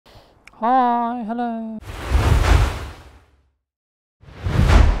Hi, hello.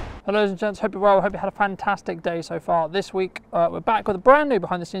 Hello ladies and gents, hope you're well, hope you had a fantastic day so far. This week we're back with a brand new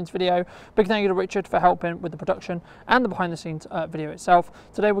behind the scenes video. Big thank you to Richard for helping with the production and the behind the scenes video itself.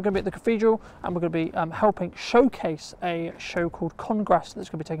 Today we're going to be at the cathedral and we're going to be helping showcase a show called Congress that's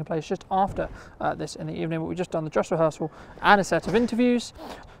going to be taking place just after this in the evening. But we've just done the dress rehearsal and a set of interviews.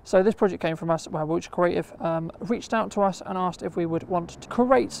 So this project came from us where Wiltshire Creative reached out to us and asked if we would want to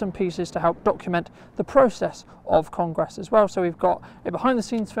create some pieces to help document the process of Congress as well. So we've got a behind the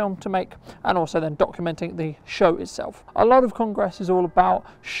scenes film to make and also then documenting the show itself. A lot of Congress is all about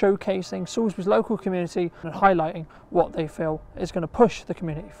showcasing Salisbury's local community and highlighting what they feel is going to push the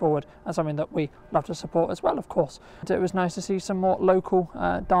community forward, and something that we love to support as well, of course. It was nice to see some more local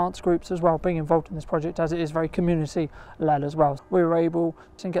dance groups as well being involved in this project, as it is very community led as well. We were able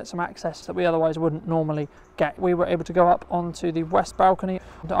to get some access that we otherwise wouldn't normally get. We were able to go up onto the west balcony.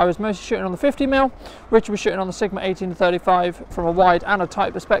 I was mostly shooting on the 50mm, Richard was shooting on the Sigma 18-35 from a wide and a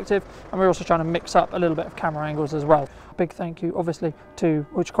tight perspective, and we're also trying to mix up a little bit of camera angles as well. Big thank you obviously to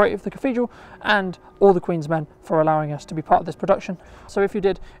Wiltshire Creative, the cathedral, and all the Queen's men for allowing us to be part of this production. So if you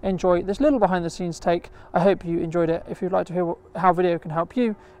did enjoy this little behind the scenes take, I hope you enjoyed it. If you'd like to hear how video can help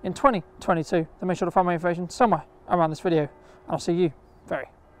you in 2022, then make sure to find my information somewhere around this video, and I'll see you very,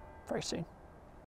 very soon.